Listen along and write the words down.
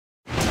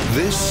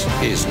This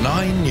is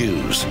 9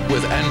 News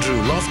with Andrew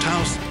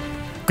Lofthouse.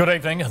 Good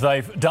evening.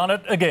 They've done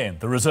it again.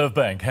 The Reserve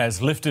Bank has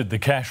lifted the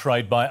cash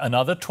rate by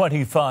another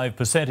 25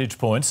 percentage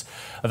points.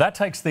 That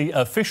takes the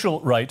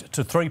official rate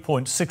to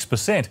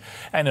 3.6%,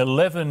 an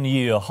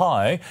 11-year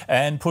high,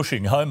 and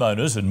pushing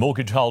homeowners and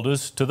mortgage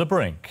holders to the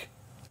brink.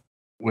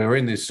 We're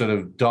in this sort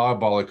of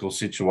diabolical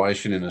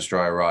situation in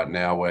Australia right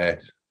now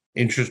where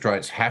interest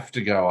rates have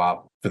to go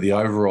up for the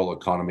overall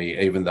economy,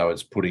 even though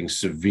it's putting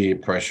severe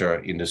pressure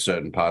into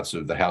certain parts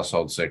of the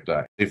household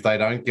sector. If they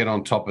don't get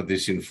on top of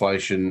this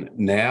inflation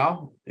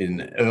now,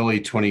 in early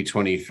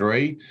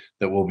 2023,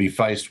 that we'll be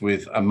faced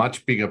with a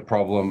much bigger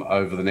problem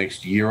over the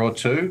next year or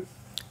two.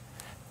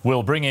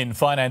 We'll bring in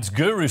finance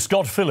guru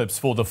Scott Phillips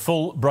for the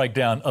full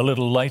breakdown a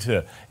little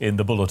later in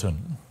the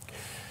bulletin.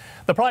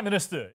 The Prime Minister